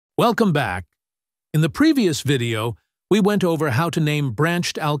Welcome back. In the previous video, we went over how to name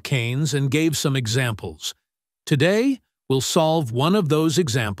branched alkanes and gave some examples. Today, we'll solve one of those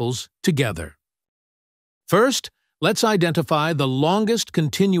examples together. First, let's identify the longest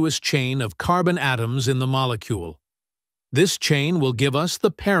continuous chain of carbon atoms in the molecule. This chain will give us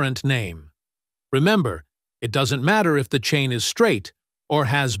the parent name. Remember, it doesn't matter if the chain is straight or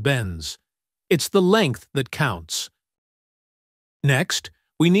has bends. It's the length that counts. Next,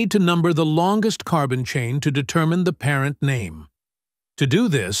 we need to number the longest carbon chain to determine the parent name. To do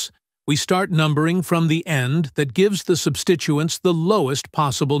this, we start numbering from the end that gives the substituents the lowest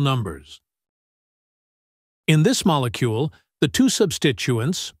possible numbers. In this molecule, the two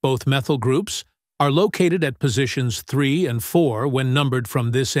substituents, both methyl groups, are located at positions 3 and 4 when numbered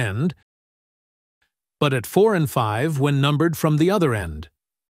from this end, but at 4 and 5 when numbered from the other end.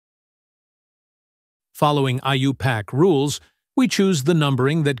 Following IUPAC rules, we choose the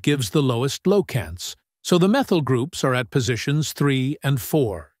numbering that gives the lowest locants, so the methyl groups are at positions 3 and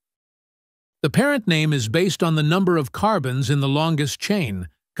 4. The parent name is based on the number of carbons in the longest chain,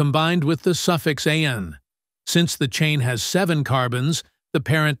 combined with the suffix -an. Since the chain has 7 carbons, the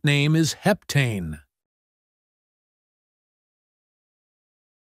parent name is heptane.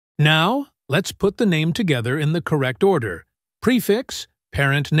 Now, let's put the name together in the correct order: prefix,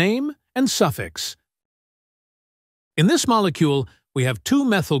 parent name, and suffix. In this molecule, we have two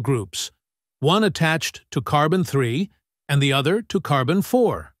methyl groups, one attached to carbon 3 and the other to carbon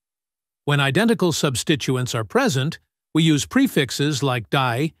 4. When identical substituents are present, we use prefixes like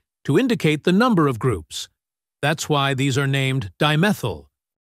di to indicate the number of groups. That's why these are named dimethyl.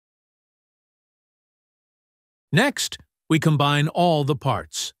 Next, we combine all the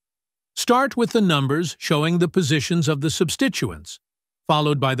parts. Start with the numbers showing the positions of the substituents,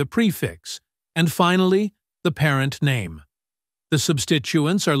 followed by the prefix, and finally, the parent name. The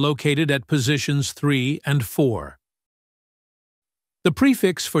substituents are located at positions 3 and 4. The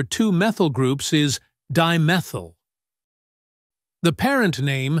prefix for two methyl groups is dimethyl. The parent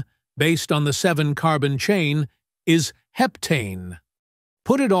name, based on the 7-carbon chain, is heptane.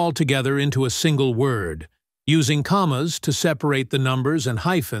 Put it all together into a single word, using commas to separate the numbers and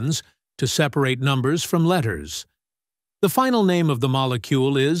hyphens to separate numbers from letters. The final name of the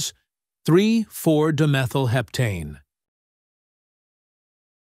molecule is 3,4-dimethylheptane.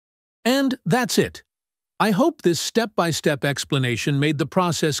 And that's it. I hope this step-by-step explanation made the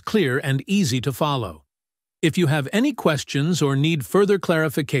process clear and easy to follow. If you have any questions or need further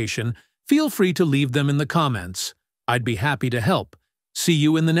clarification, feel free to leave them in the comments. I'd be happy to help. See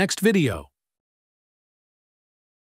you in the next video.